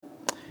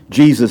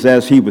Jesus,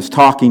 as he was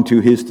talking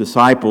to his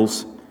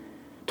disciples,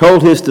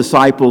 told his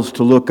disciples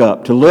to look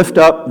up, to lift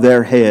up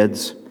their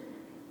heads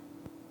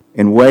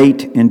and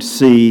wait and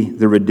see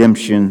the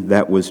redemption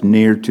that was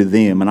near to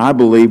them. And I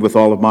believe with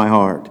all of my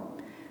heart,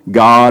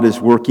 God is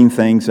working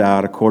things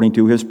out according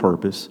to his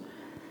purpose,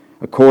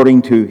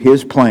 according to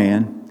his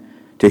plan,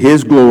 to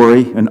his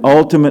glory, and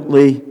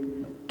ultimately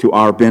to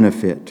our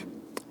benefit.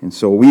 And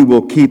so we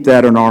will keep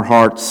that in our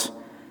hearts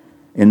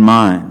and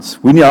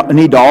minds. We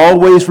need to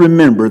always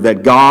remember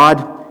that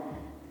God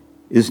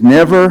is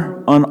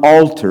never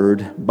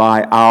unaltered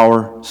by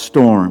our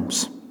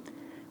storms.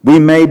 We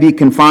may be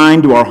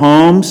confined to our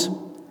homes,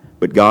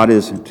 but God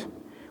isn't.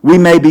 We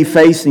may be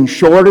facing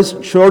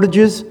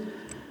shortages,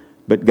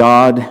 but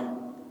God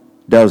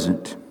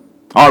doesn't.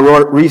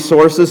 Our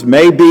resources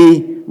may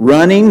be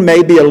running,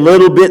 maybe a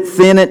little bit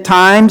thin at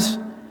times,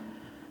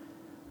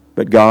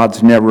 but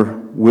God's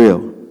never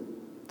will.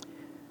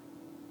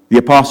 The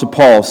Apostle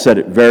Paul said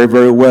it very,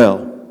 very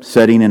well,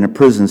 sitting in a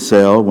prison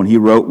cell when he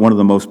wrote one of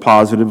the most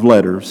positive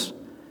letters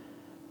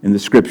in the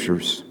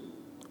Scriptures,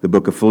 the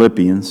book of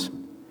Philippians.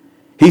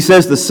 He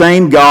says, "The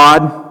same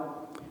God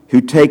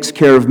who takes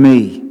care of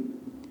me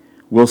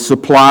will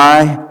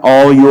supply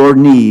all your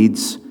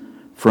needs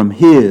from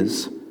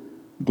his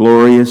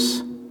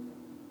glorious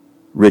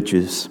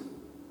riches."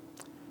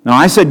 Now,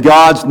 I said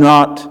God's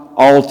not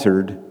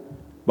altered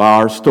by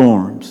our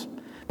storms,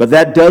 but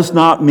that does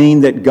not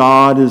mean that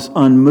God is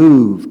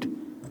unmoved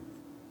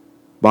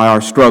by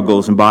our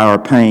struggles and by our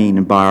pain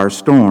and by our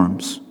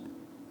storms.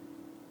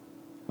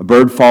 A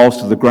bird falls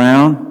to the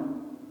ground,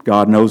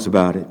 God knows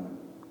about it.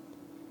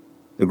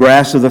 The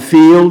grass of the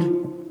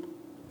field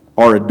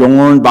are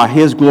adorned by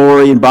his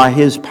glory and by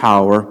his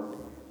power.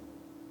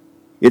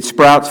 It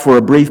sprouts for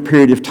a brief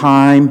period of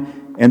time,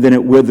 and then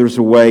it withers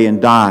away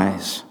and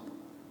dies.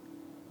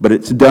 But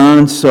it's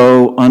done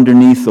so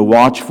underneath the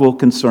watchful,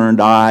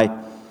 concerned eye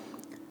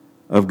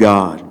of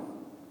God.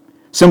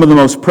 Some of the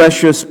most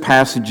precious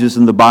passages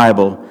in the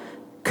Bible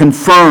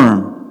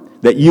confirm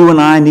that you and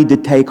I need to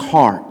take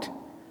heart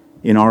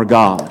in our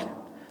God,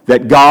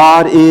 that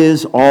God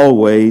is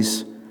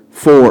always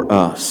for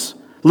us.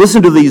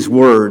 Listen to these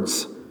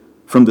words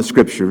from the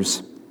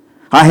Scriptures.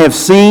 "I have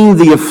seen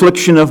the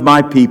affliction of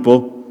my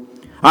people.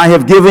 I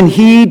have given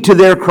heed to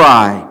their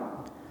cry.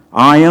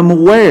 I am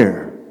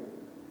aware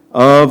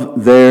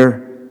of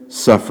their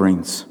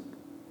sufferings."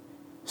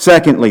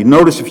 Secondly,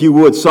 notice if you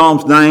would,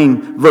 Psalms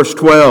 9, verse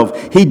 12.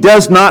 He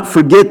does not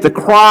forget the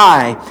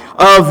cry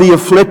of the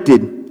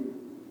afflicted.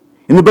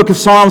 In the book of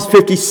Psalms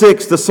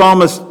 56, the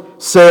psalmist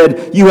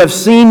said, "You have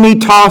seen me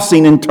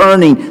tossing and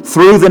turning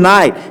through the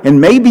night."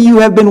 And maybe you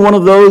have been one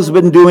of those who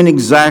have been doing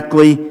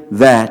exactly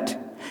that.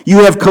 "You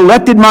have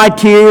collected my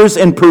tears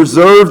and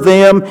preserved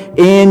them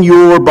in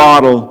your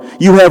bottle.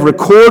 You have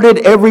recorded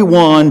every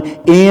one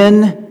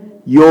in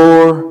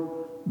your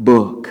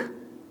book."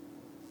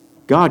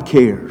 God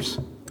cares.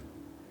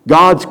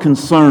 God's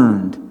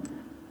concerned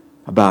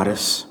about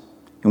us.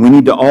 And we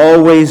need to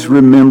always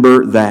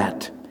remember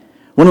that.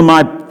 One of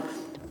my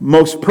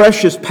most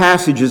precious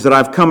passages that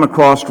I've come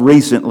across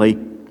recently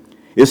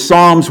is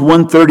Psalms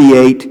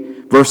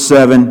 138, verse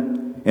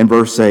 7 and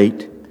verse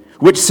 8,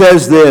 which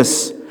says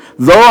this,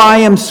 "Though I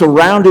am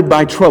surrounded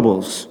by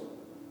troubles,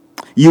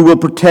 you will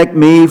protect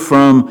me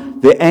from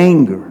the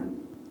anger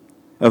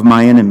of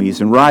my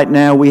enemies." And right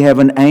now we have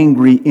an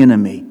angry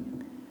enemy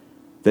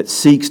that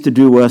seeks to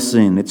do us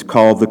in. It's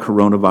called the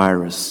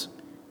coronavirus.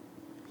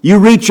 "You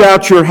reach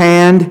out your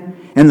hand,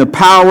 and the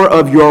power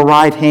of your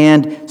right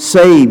hand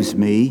saves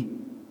me.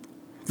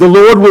 The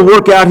Lord will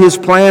work out his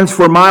plans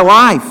for my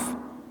life.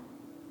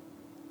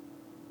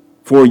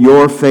 For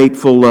your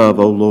faithful love,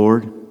 O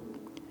Lord,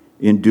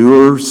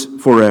 endures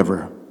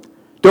forever.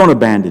 Don't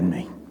abandon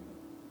me,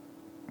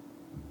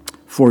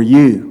 for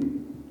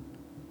you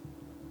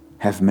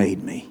have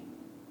made me."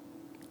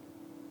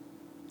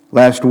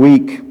 Last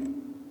week,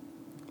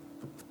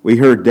 we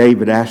heard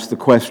David ask the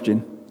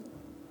question,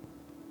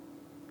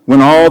 when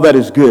all that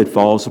is good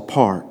falls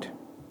apart,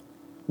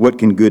 what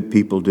can good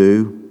people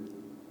do?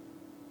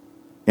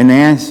 And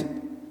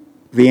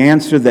the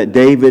answer that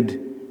David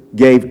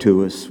gave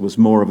to us was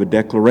more of a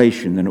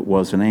declaration than it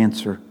was an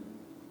answer.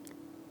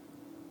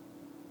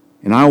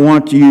 And I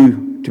want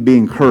you to be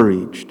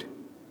encouraged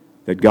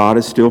that God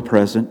is still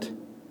present,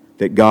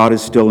 that God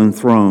is still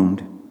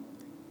enthroned.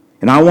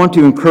 And I want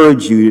to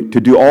encourage you to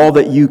do all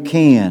that you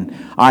can.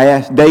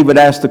 David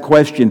asked the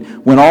question,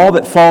 when all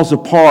that falls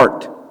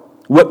apart,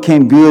 what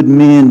can good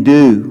men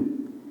do?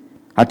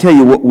 I tell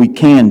you what we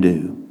can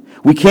do.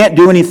 We can't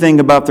do anything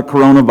about the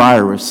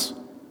coronavirus.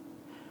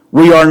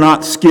 We are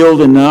not skilled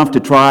enough to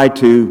try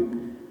to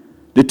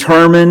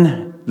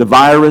determine the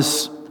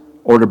virus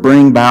or to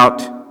bring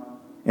about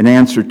an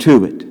answer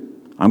to it.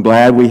 I'm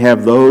glad we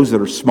have those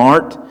that are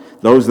smart,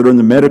 those that are in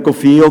the medical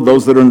field,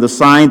 those that are in the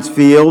science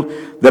field,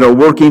 that are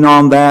working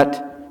on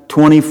that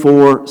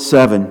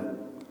 24/7.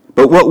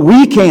 But what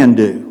we can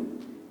do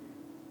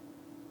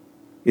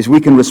is we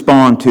can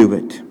respond to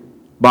it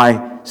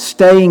by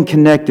staying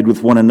connected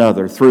with one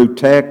another through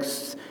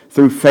texts,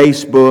 through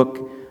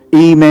Facebook,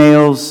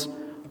 emails,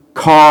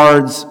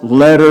 cards,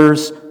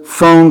 letters,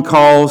 phone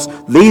calls.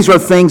 These are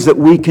things that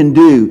we can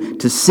do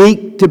to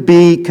seek to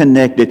be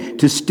connected,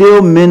 to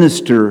still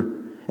minister,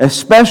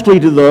 especially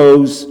to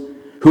those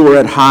who are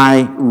at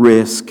high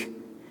risk.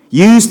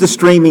 Use the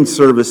streaming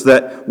service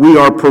that we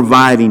are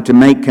providing to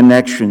make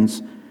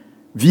connections.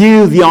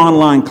 View the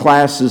online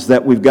classes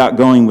that we've got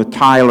going with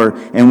Tyler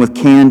and with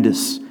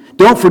Candace.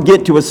 Don't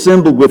forget to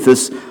assemble with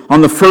us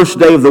on the first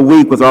day of the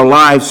week with our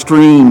live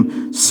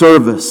stream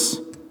service.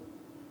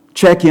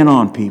 Check in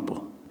on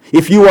people.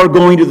 If you are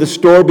going to the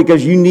store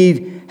because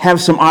you have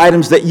some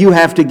items that you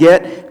have to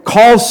get,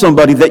 call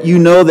somebody that you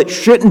know that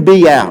shouldn't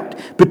be out,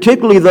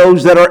 particularly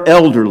those that are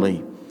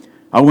elderly.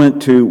 I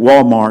went to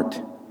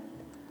Walmart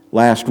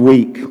last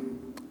week.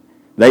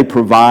 They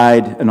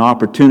provide an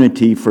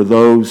opportunity for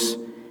those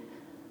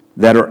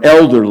that are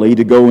elderly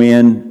to go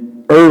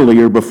in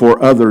earlier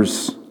before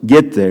others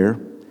get there.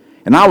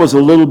 And I was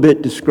a little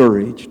bit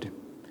discouraged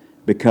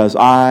because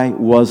I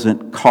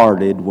wasn't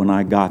carded when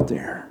I got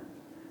there.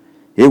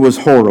 It was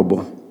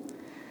horrible.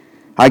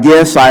 I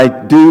guess I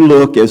do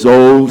look as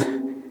old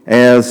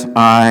as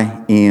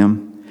I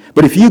am.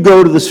 But if you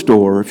go to the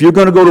store, if you're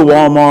going to go to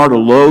Walmart or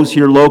Lowe's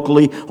here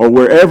locally or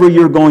wherever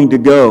you're going to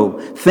go,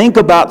 think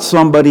about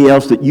somebody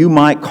else that you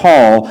might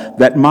call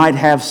that might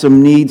have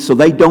some needs so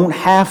they don't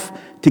have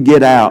to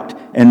get out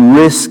and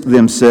risk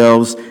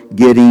themselves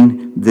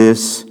getting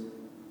this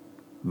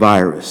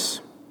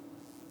virus.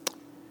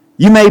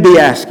 You may be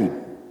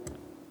asking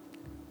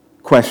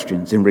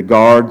questions in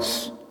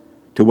regards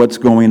to what's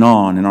going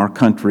on in our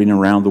country and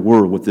around the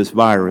world with this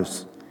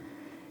virus.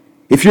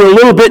 If you're a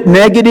little bit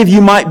negative,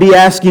 you might be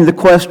asking the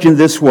question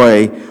this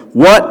way: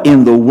 what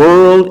in the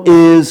world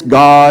is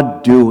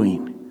God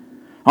doing?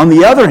 On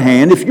the other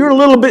hand, if you're a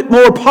little bit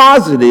more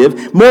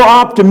positive, more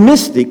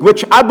optimistic,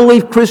 which I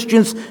believe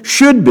Christians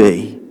should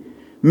be,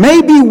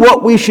 maybe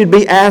what we should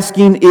be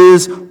asking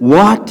is,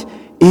 what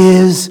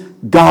is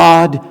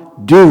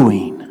God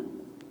doing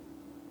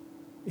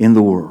in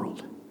the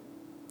world?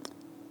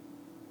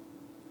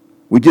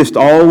 We just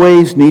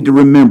always need to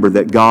remember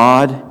that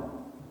God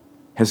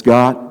has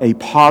got a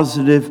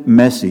positive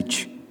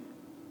message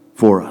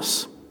for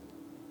us.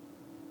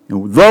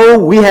 And though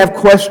we have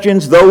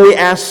questions, though we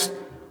ask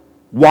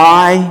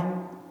why,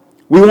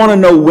 we want to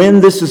know when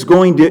this is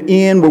going to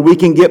end, where we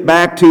can get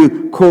back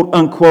to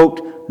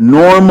quote-unquote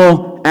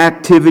normal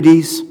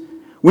activities.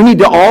 We need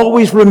to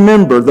always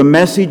remember the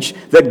message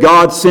that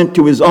God sent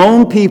to His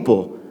own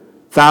people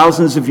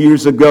thousands of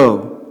years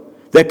ago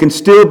that can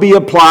still be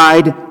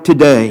applied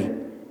today.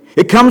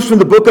 It comes from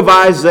the book of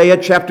Isaiah,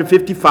 chapter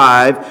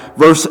 55,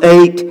 verse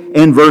 8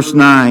 and verse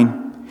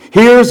 9.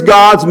 Here's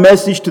God's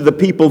message to the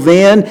people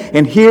then,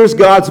 and here's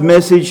God's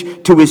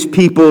message to His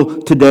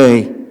people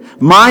today.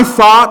 My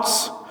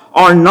thoughts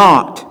are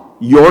not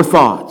your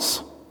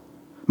thoughts.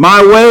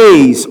 My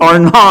ways are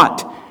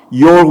not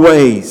your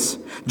ways.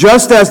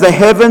 Just as the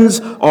heavens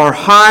are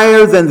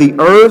higher than the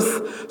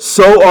earth,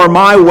 so are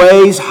my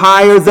ways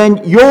higher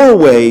than your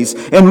ways,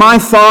 and my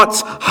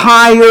thoughts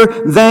higher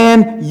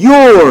than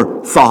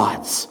your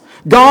thoughts.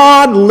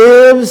 God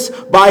lives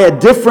by a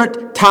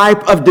different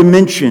type of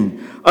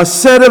dimension, a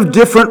set of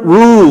different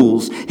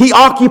rules. He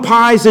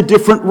occupies a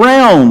different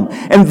realm.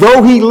 And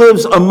though He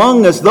lives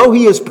among us, though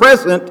He is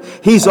present,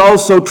 He's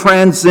also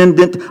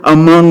transcendent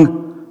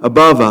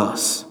above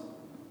us.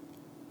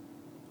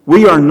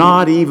 We are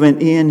not even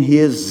in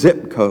His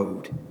zip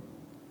code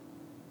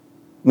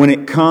when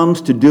it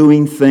comes to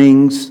doing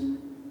things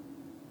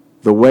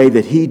the way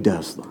that He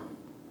does them.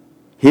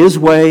 His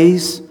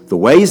ways, the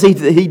ways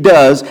that He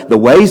does, the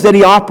ways that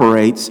He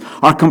operates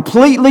are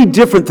completely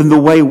different than the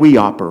way we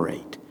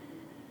operate.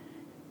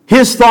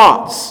 His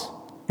thoughts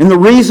and the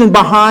reason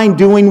behind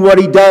doing what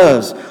He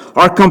does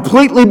are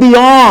completely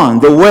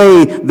beyond the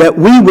way that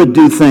we would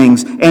do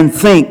things and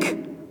think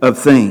of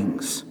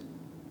things.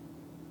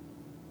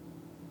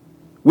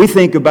 We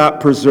think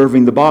about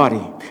preserving the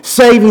body,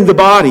 saving the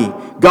body.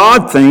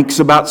 God thinks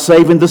about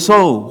saving the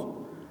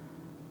soul.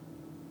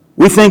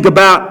 We think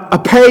about a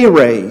pay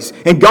raise,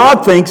 and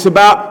God thinks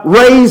about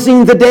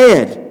raising the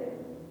dead.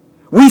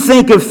 We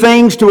think of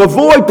things to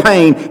avoid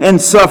pain and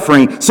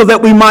suffering so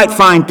that we might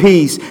find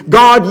peace.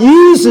 God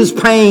uses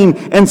pain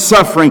and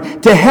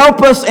suffering to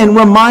help us and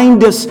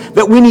remind us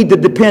that we need to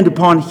depend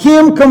upon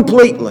Him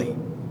completely,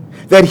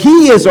 that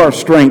He is our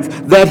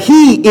strength, that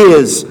He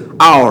is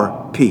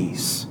our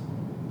peace.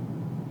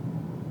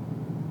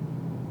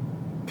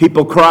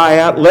 People cry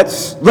out,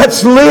 let's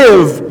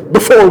live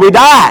before we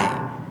die.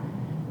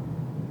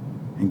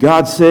 And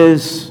God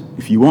says,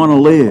 if you want to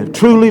live,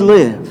 truly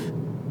live,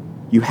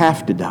 you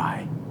have to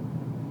die.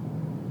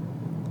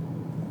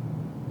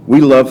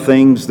 We love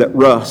things that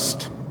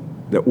rust,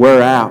 that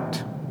wear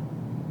out,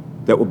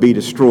 that will be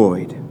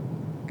destroyed.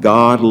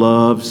 God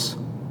loves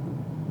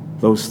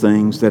those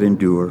things that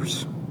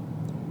endures.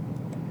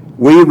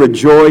 We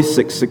rejoice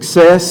at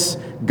success.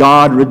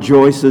 God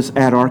rejoices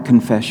at our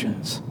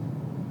confessions.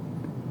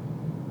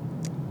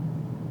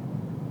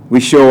 We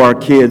show our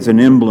kids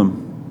an emblem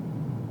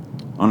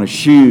on a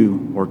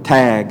shoe or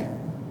tag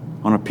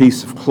on a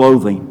piece of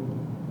clothing.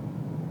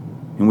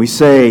 And we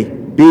say,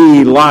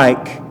 be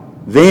like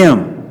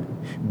them.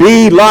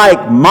 Be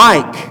like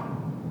Mike.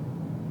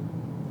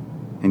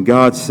 And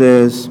God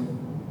says,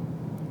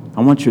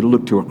 I want you to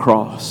look to a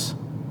cross.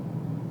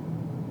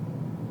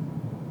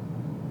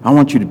 I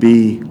want you to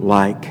be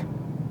like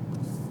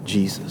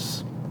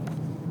Jesus.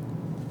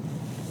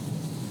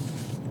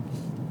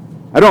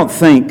 I don't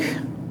think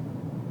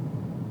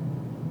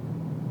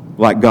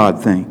like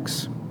God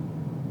thinks.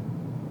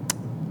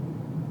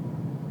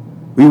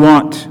 We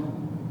want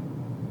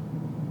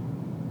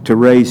to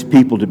raise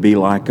people to be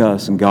like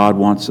us, and God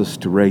wants us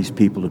to raise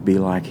people to be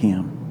like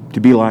Him, to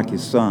be like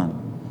His Son.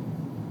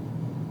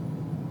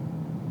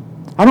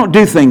 I don't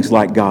do things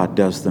like God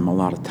does them a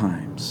lot of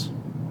times.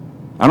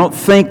 I don't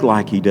think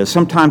like He does.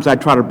 Sometimes I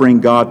try to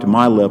bring God to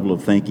my level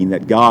of thinking,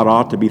 that God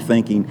ought to be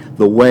thinking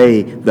the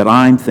way that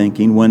I'm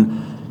thinking,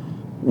 when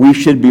we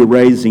should be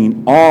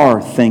raising our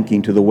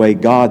thinking to the way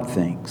God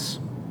thinks.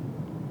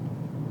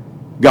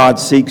 God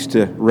seeks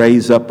to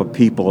raise up a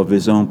people of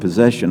His own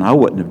possession. I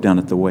wouldn't have done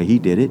it the way He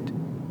did it.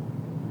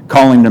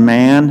 Calling a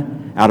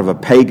man out of a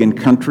pagan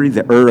country,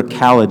 the Ur of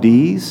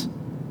Chaldees,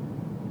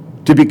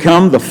 to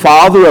become the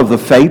father of the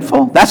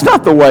faithful. That's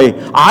not the way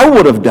I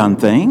would have done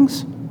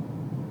things.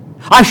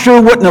 I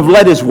sure wouldn't have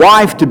let his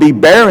wife to be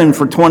barren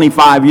for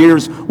 25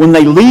 years when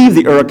they leave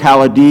the Ur of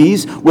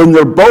Chaldees, when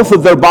both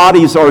of their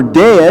bodies are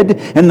dead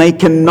and they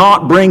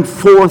cannot bring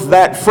forth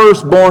that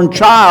firstborn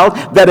child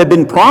that had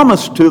been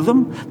promised to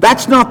them.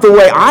 That's not the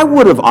way I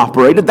would have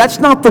operated. That's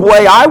not the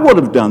way I would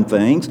have done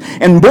things.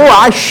 And boy,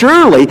 I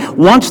surely,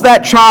 once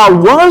that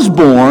child was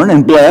born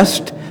and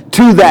blessed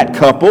to that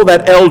couple,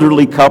 that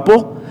elderly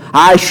couple,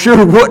 I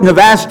sure wouldn't have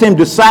asked him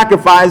to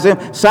sacrifice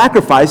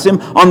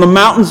him on the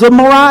mountains of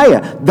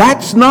Moriah.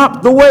 That's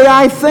not the way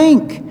I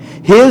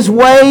think. His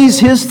ways,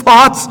 His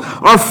thoughts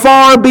are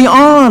far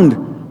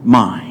beyond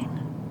mine.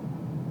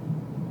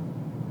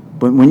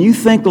 But when you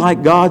think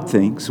like God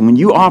thinks, when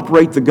you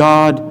operate the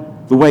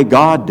way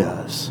God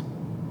does,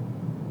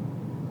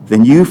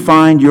 then you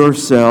find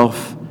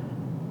yourself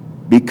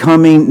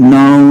becoming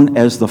known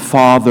as the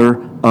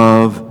Father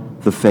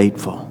of the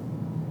faithful.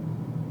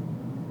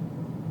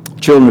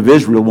 Children of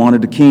Israel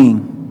wanted a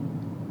king.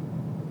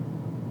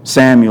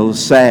 Samuel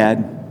is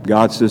sad.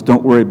 God says,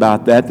 don't worry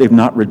about that. They've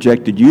not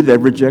rejected you,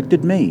 they've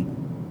rejected me.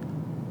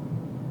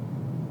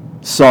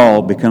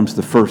 Saul becomes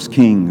the first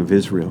king of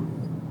Israel.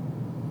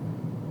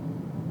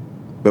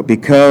 But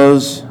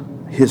because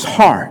his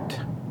heart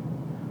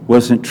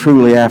wasn't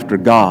truly after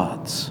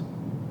God's,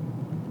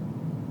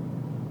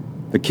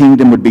 the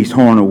kingdom would be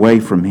torn away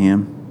from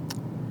him.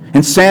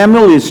 And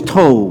Samuel is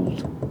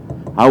told,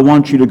 I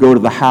want you to go to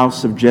the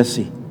house of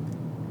Jesse,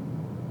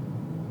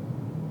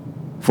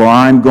 for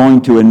I'm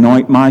going to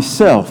anoint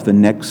myself the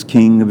next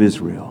king of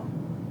Israel.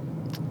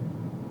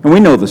 And we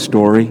know the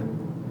story.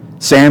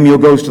 Samuel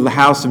goes to the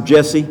house of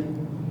Jesse.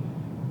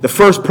 The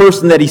first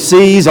person that he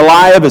sees,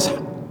 Eliab, is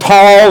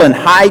tall in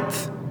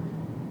height.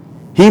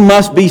 He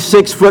must be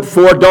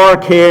 6'4",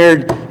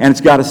 dark-haired, and it's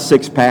got a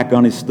six-pack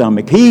on his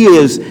stomach. He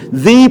is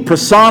the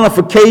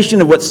personification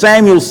of what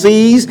Samuel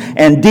sees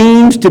and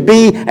deems to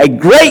be a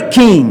great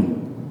king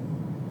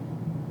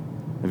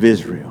of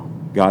Israel.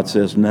 God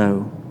says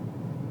no.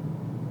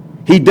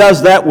 He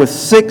does that with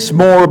 6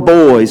 more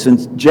boys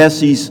in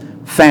Jesse's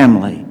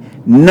family.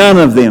 None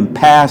of them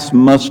pass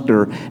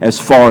muster as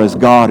far as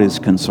God is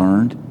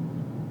concerned.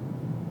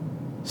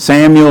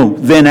 Samuel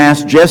then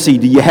asked Jesse,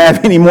 do you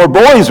have any more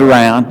boys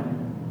around?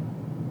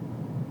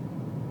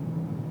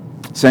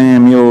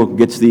 Samuel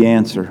gets the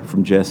answer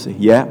from Jesse.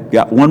 Yeah,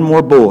 got one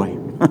more boy,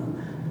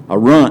 a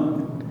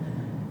runt,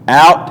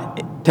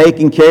 out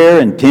taking care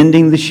and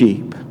tending the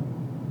sheep.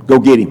 Go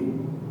get him.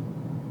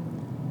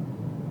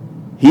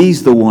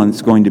 He's the one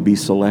that's going to be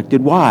selected.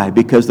 Why?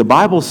 Because the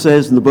Bible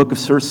says in the book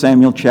of 1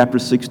 Samuel chapter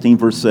 16,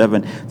 verse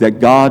 7,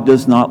 that God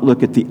does not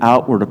look at the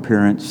outward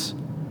appearance,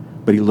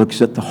 but He looks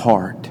at the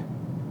heart.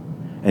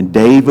 And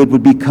David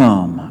would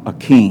become a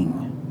king,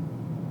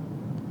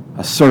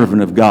 a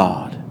servant of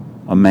God,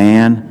 a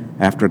man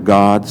after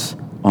God's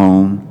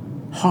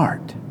own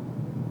heart.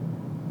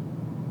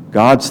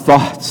 God's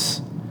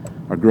thoughts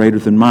are greater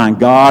than mine.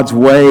 God's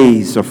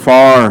ways are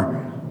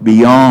far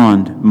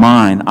beyond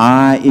mine.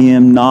 I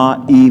am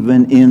not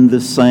even in the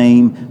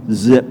same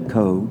zip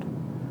code.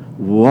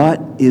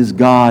 What is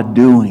God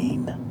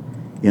doing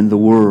in the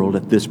world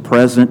at this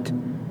present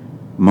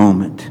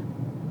moment?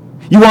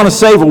 You want to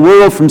save a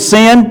world from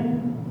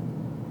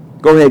sin?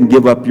 Go ahead and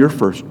give up your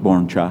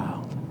firstborn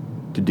child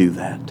to do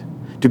that,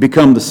 to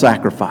become the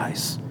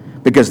sacrifice,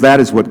 because that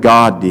is what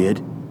God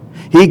did.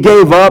 He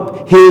gave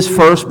up His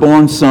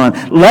firstborn Son.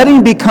 Let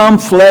Him become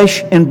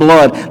flesh and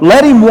blood.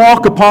 Let Him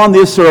walk upon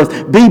this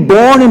earth, be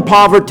born in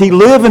poverty,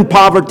 live in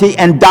poverty,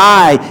 and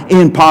die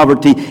in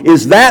poverty.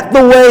 Is that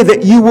the way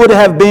that you would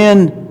have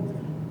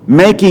been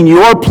making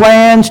your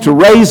plans to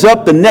raise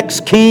up the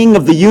next king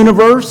of the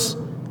universe?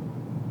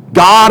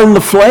 God in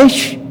the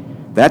flesh?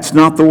 That's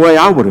not the way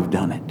I would have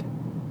done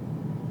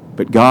it.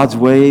 But God's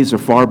ways are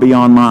far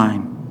beyond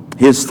mine.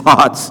 His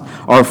thoughts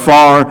are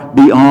far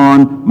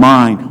beyond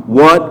mine.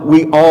 What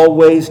we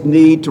always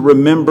need to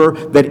remember,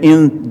 that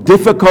in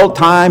difficult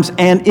times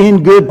and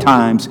in good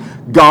times,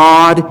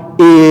 God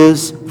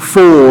is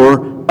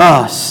for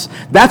us.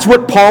 That's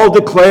what Paul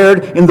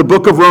declared in the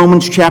book of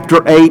Romans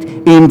chapter 8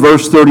 in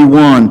verse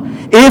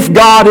 31. If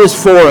God is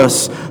for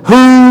us,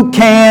 who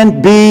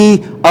can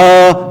be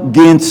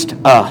against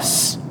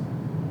us?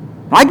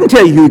 I can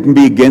tell you who can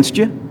be against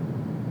you.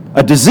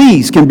 A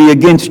disease can be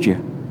against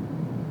you.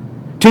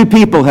 2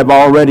 people have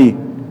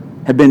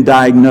been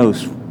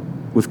diagnosed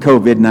with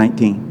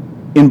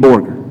COVID-19 in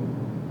Borger,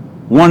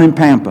 one in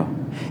Pampa.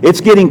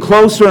 It's getting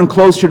closer and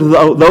closer to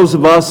those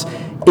of us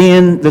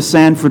in the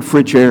Sanford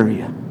Fritch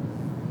area.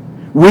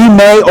 We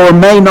may or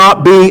may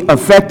not be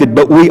affected,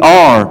 but we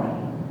are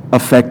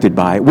affected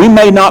by it. We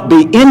may not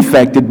be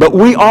infected, but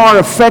we are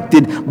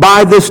affected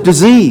by this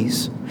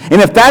disease. And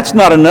if that's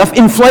not enough,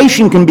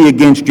 inflation can be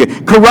against you.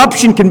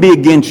 Corruption can be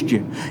against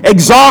you.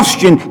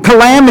 Exhaustion,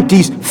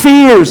 calamities,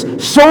 fears,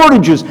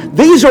 shortages.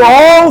 These are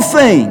all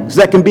things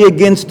that can be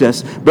against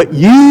us. But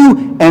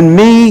you and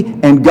me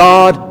and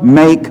God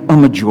make a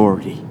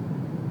majority.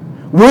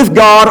 With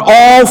God,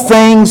 all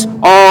things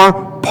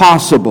are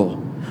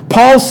possible.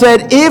 Paul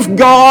said, if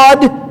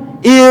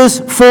God is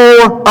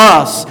for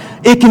us,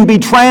 it can be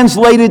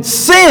translated,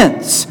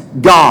 since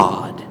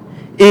God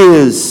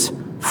is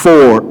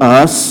for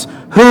us,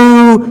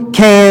 who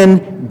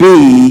can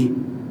be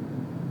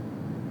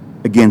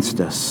against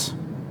us?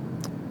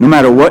 No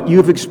matter what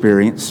you've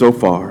experienced so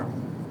far,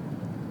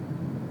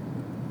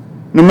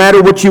 no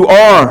matter what you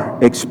are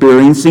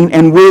experiencing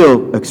and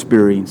will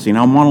experiencing,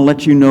 I want to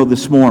let you know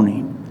this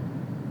morning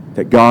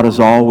that God is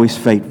always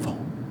faithful.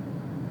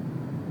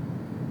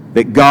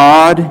 That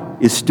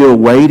God is still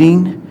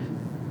waiting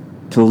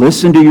to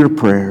listen to your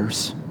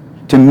prayers,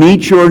 to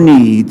meet your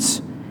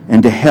needs,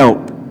 and to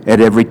help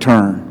at every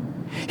turn.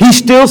 He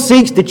still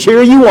seeks to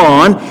cheer you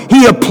on.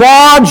 He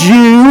applauds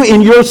you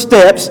in your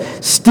steps,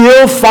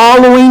 still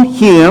following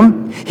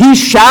Him. He's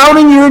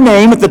shouting your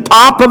name at the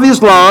top of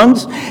His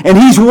lungs, and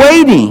He's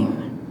waiting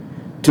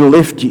to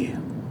lift you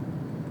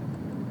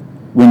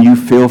when you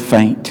feel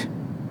faint.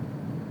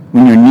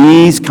 When your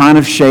knees kind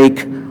of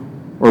shake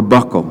or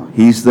buckle,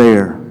 He's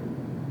there.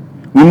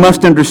 We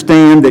must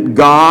understand that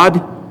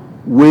God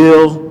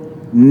will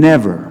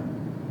never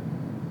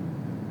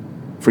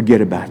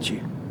forget about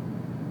you.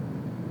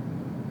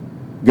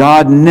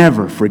 God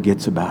never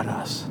forgets about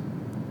us.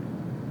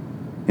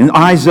 In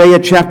Isaiah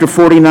chapter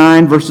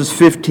 49, verses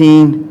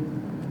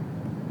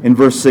 15 and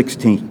verse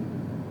 16,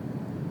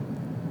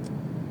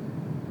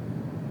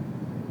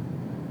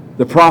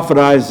 the prophet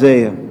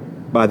Isaiah,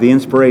 by the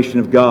inspiration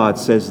of God,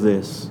 says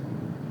this: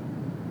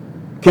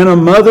 can a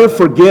mother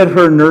forget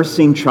her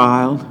nursing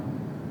child?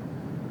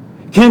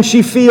 Can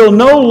she feel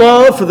no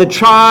love for the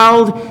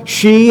child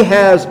she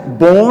has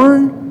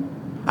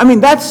born? I mean,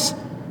 that's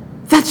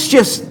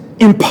just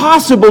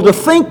impossible to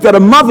think that a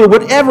mother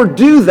would ever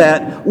do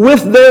that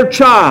with their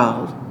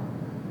child.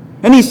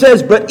 And he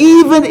says, but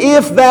even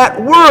if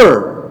that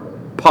were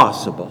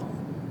possible,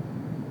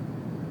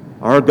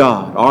 our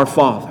God, our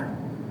Father,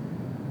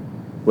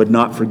 would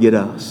not forget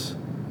us.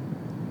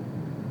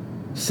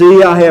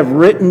 See, I have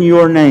written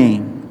your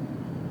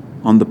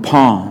name on the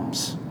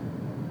palms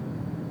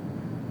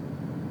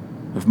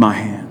of my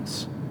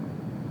hands.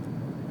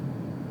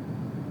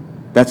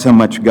 That's how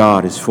much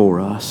God is for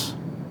us.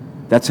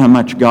 That's how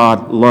much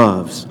God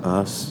loves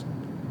us.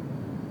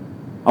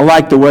 I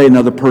like the way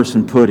another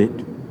person put it.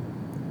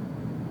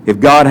 If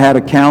God had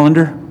a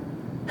calendar,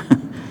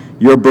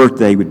 your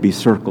birthday would be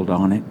circled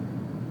on it.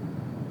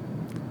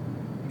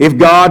 If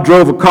God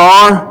drove a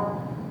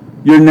car,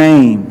 your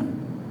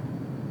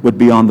name would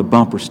be on the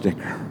bumper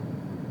sticker.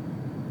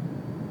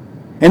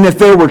 And if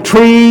there were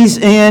trees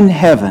in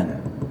heaven,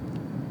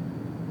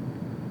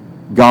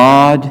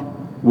 God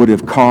would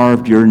have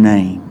carved your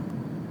name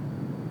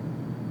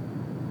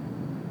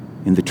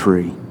in the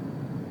tree.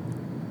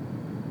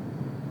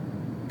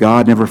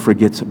 God never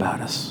forgets about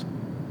us.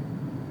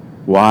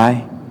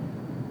 Why?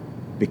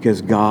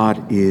 Because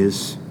God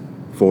is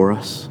for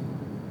us.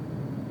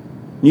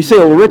 You say,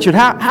 well, Richard,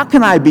 how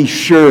can I be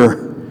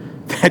sure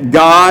that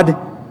God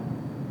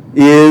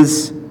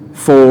is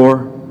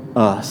for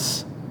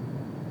us?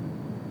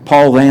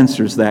 Paul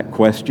answers that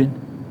question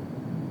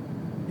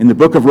in the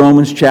book of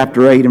Romans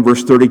chapter 8 and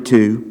verse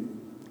 32,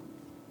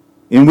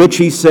 in which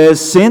he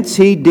says, since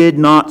He did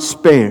not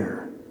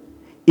spare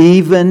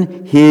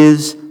even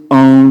His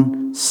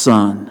own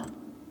Son,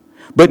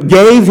 but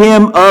gave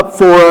Him up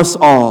for us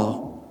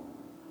all,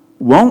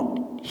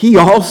 won't He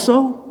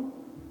also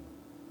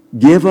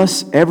give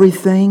us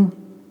everything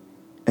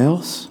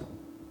else?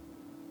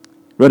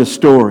 I read a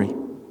story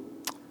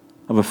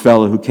of a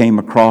fellow who came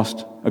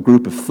across a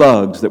group of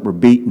thugs that were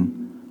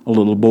beating a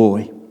little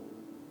boy.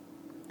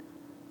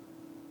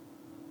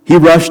 He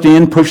rushed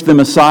in, pushed them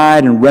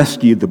aside, and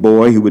rescued the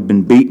boy who had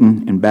been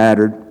beaten and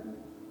battered.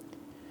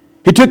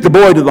 He took the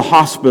boy to the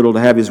hospital to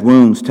have his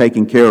wounds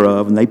taken care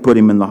of, and they put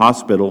him in the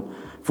hospital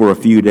for a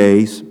few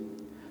days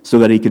so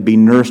that he could be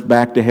nursed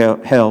back to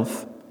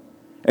health.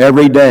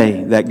 Every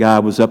day that guy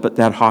was up at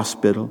that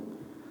hospital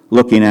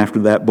looking after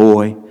that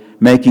boy,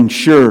 making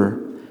sure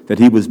that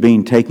he was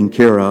being taken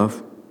care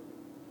of.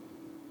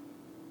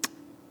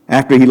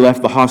 After he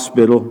left the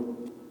hospital,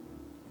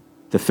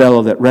 the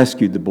fellow that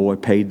rescued the boy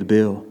paid the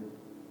bill.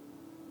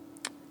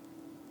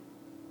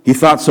 He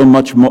thought so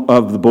much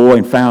of the boy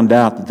and found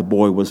out that the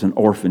boy was an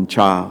orphan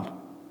child,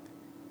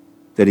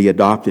 that he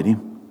adopted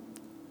him.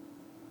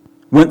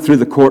 Went through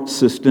the court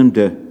system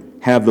to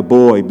have the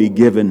boy be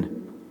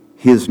given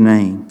his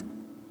name.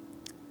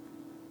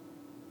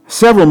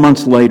 Several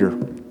months later,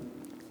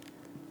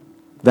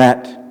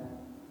 that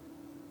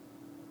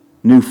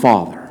new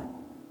father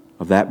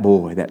of that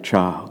boy, that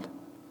child,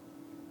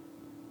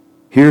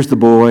 here's the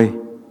boy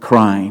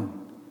crying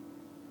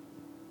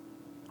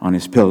on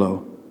his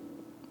pillow.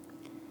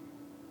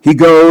 He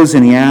goes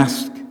and he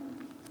asks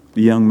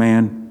the young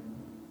man,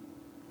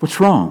 "What's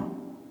wrong?"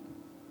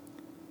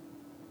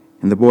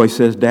 And the boy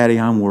says, "Daddy,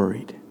 I'm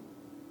worried."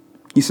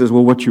 He says,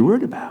 "Well, what you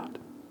worried about?"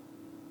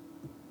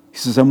 He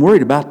says, "I'm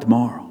worried about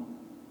tomorrow."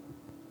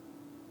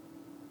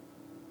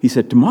 He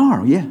said,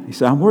 "Tomorrow?" "Yeah." He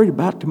said, "I'm worried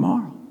about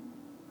tomorrow.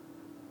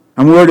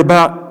 I'm worried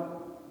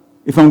about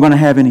if I'm going to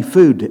have any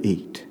food to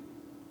eat.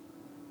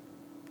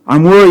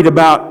 I'm worried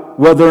about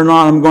whether or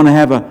not I'm going to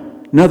have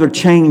another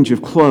change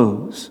of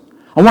clothes.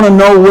 I want to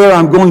know where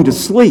I'm going to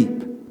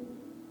sleep."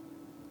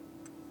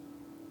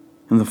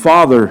 And the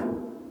father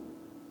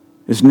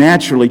is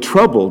naturally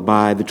troubled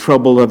by the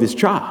trouble of his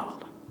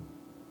child.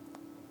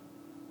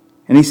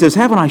 And he says,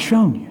 "Haven't I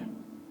shown you?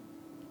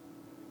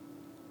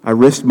 I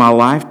risked my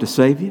life to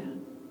save you.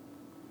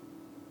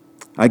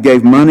 I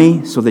gave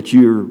money so that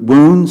your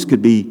wounds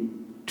could be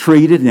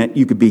treated and that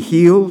you could be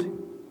healed.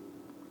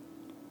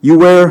 You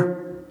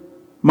wear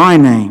my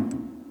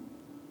name,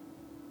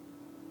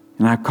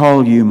 and I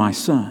call you my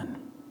son.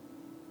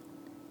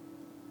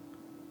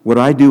 Would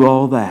I do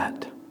all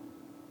that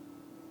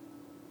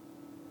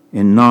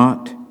and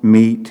not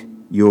meet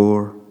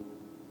your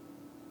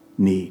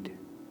need?"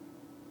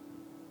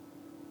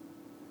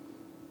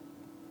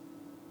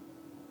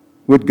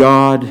 Would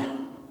God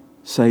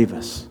save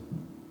us,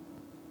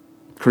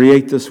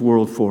 create this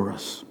world for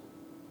us,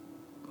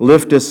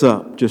 lift us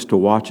up just to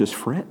watch us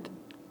fret,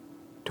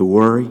 to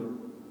worry?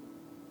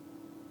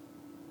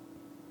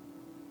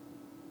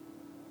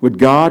 Would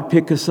God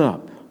pick us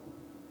up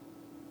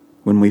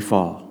when we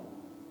fall?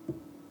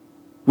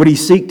 Would He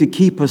seek to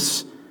keep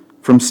us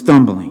from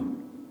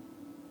stumbling?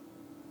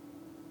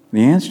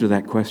 The answer to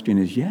that question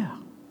is yeah.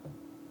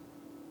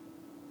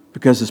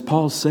 Because as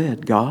Paul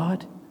said,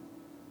 God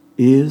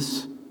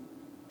is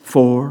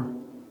for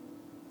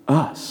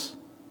us.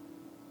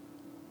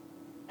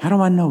 How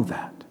do I know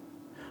that?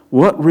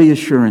 What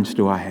reassurance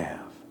do I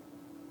have?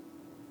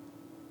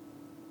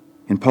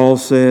 And Paul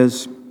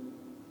says,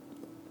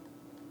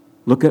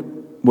 look at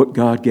what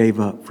God gave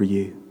up for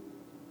you.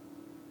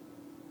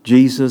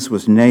 Jesus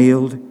was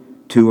nailed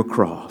to a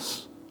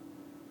cross.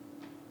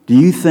 Do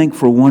you think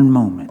for one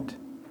moment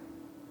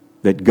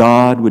that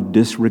God would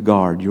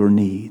disregard your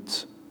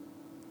needs?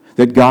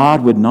 That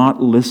God would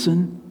not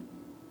listen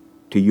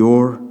to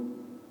your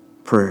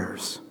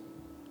prayers?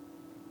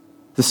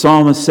 The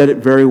psalmist said it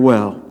very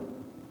well.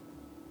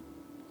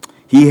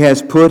 He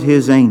has put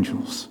His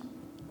angels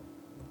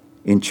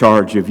in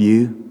charge of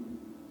you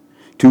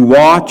to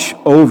watch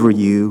over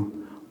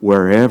you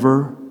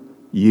wherever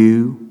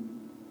you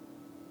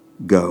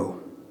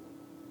go.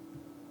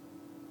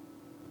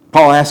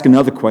 Paul asked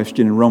another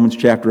question in Romans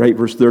chapter 8,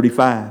 verse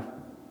 35.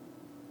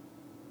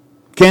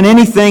 Can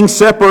anything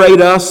separate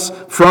us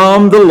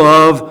from the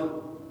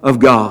love of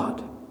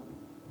God?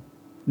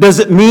 Does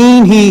it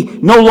mean He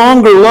no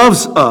longer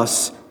loves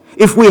us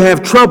if we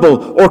have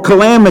trouble or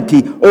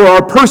calamity or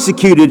are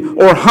persecuted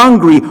or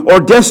hungry or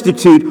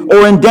destitute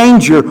or in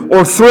danger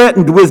or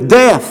threatened with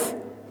death?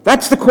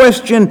 That's the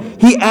question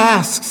he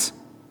asks.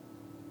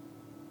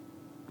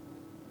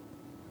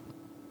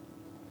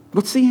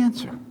 What's the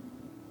answer?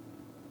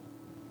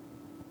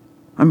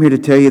 I'm here to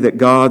tell you that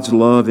God's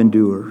love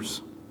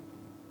endures.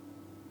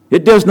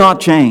 It does not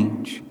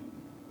change.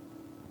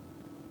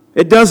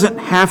 It doesn't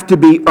have to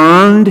be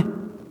earned,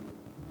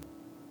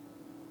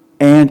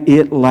 and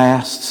it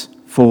lasts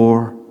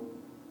forever.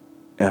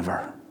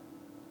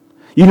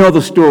 You know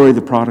the story of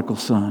the prodigal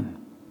son.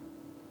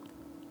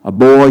 A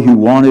boy who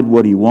wanted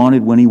what he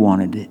wanted when he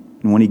wanted it.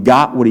 And when he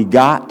got what he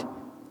got,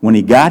 when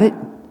he got it,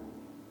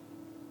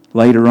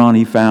 later on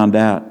he found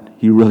out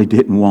he really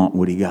didn't want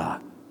what he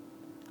got.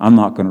 I'm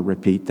not going to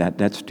repeat that.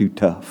 That's too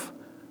tough.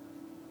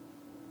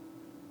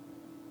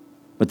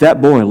 But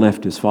that boy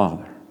left his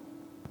father.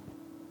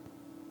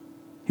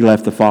 He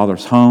left the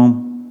father's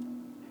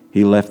home.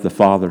 He left the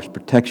father's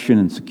protection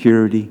and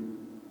security.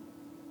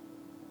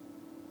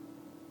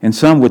 And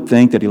some would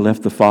think that he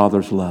left the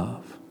father's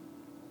love.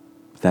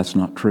 But that's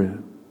not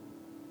true.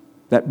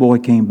 That boy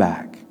came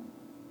back.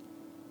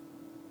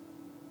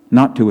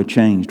 Not to a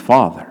changed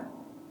father,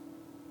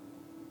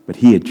 but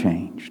he had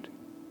changed.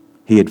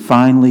 He had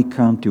finally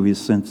come to his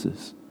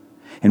senses.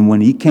 And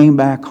when he came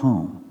back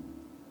home,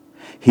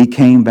 he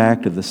came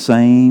back to the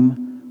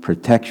same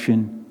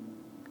protection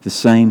the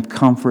same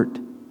comfort,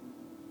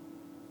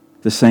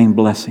 the same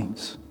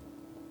blessings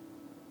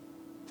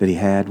that he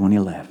had when he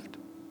left.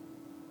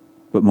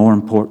 But more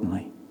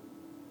importantly,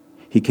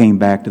 he came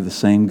back to the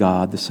same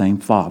God, the same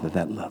Father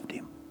that loved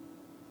him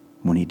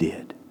when he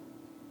did.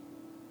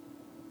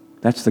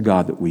 That's the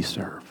God that we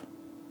serve.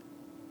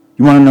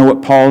 You want to know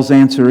what Paul's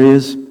answer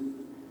is?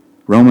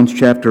 Romans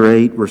chapter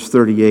 8, verse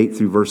 38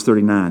 through verse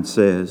 39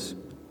 says,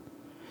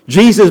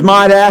 Jesus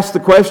might ask the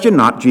question,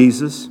 not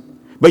Jesus,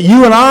 but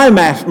you and I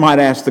might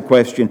ask the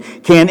question,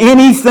 can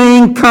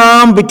anything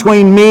come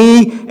between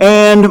me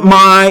and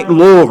my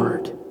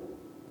Lord?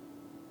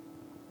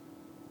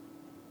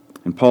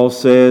 And Paul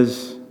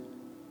says,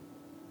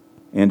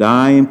 and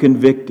I am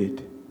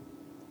convicted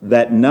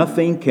that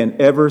nothing can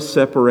ever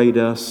separate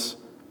us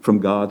from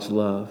God's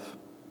love.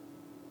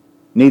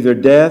 Neither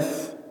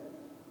death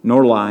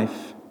nor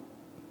life,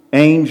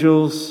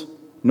 angels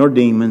nor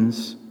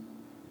demons,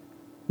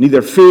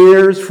 neither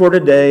fears for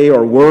today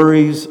or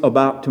worries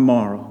about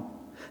tomorrow.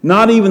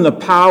 Not even the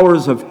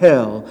powers of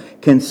hell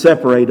can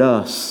separate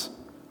us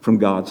from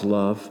God's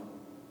love.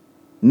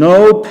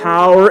 No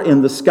power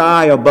in the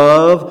sky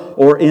above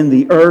or in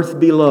the earth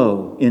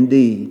below,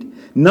 indeed.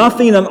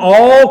 Nothing in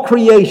all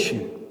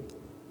creation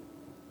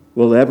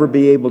will ever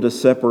be able to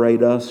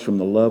separate us from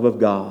the love of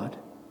God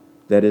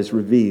that is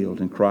revealed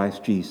in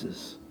Christ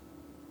Jesus,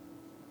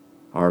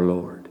 our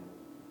Lord.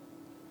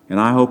 And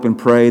I hope and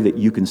pray that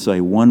you can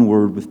say one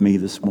word with me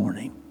this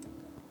morning.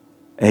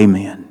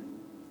 Amen.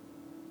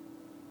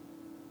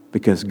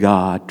 Because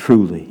God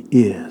truly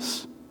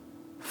is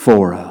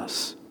for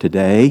us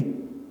today,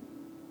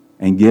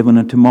 and given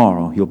a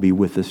tomorrow, He'll be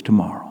with us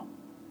tomorrow.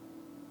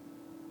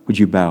 Would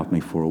you bow with me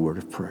for a word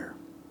of prayer?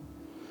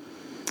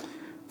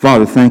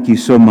 Father, thank you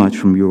so much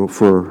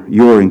for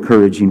your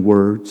encouraging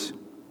words.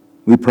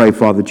 We pray,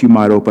 Father, that you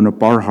might open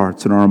up our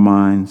hearts and our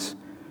minds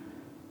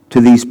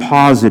to these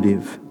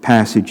positive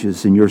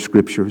passages in your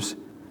scriptures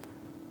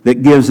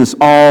that gives us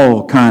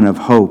all kind of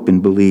hope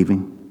in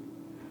believing.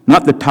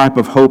 Not the type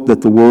of hope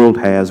that the world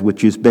has,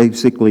 which is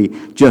basically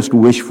just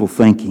wishful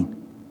thinking,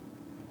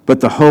 but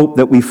the hope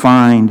that we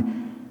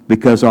find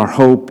because our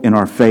hope and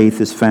our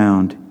faith is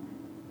found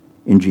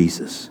in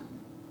Jesus.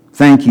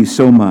 Thank you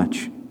so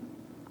much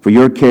for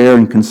your care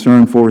and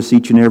concern for us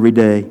each and every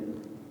day.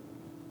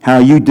 How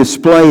you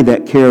display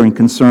that care and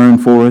concern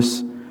for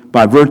us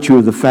by virtue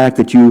of the fact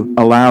that you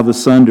allow the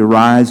sun to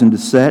rise and to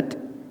set,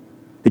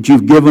 that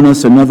you've given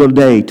us another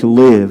day to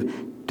live,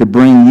 to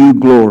bring you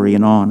glory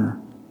and honor.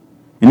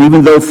 And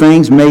even though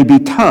things may be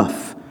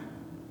tough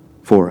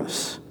for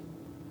us,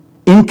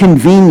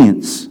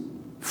 inconvenience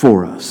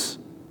for us,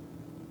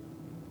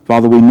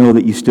 Father, we know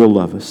that you still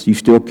love us, you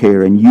still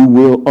care, and you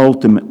will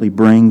ultimately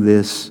bring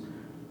this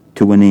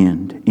to an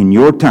end in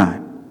your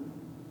time,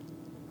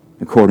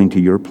 according to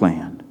your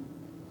plan.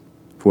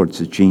 For it's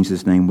in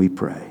Jesus' name we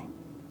pray.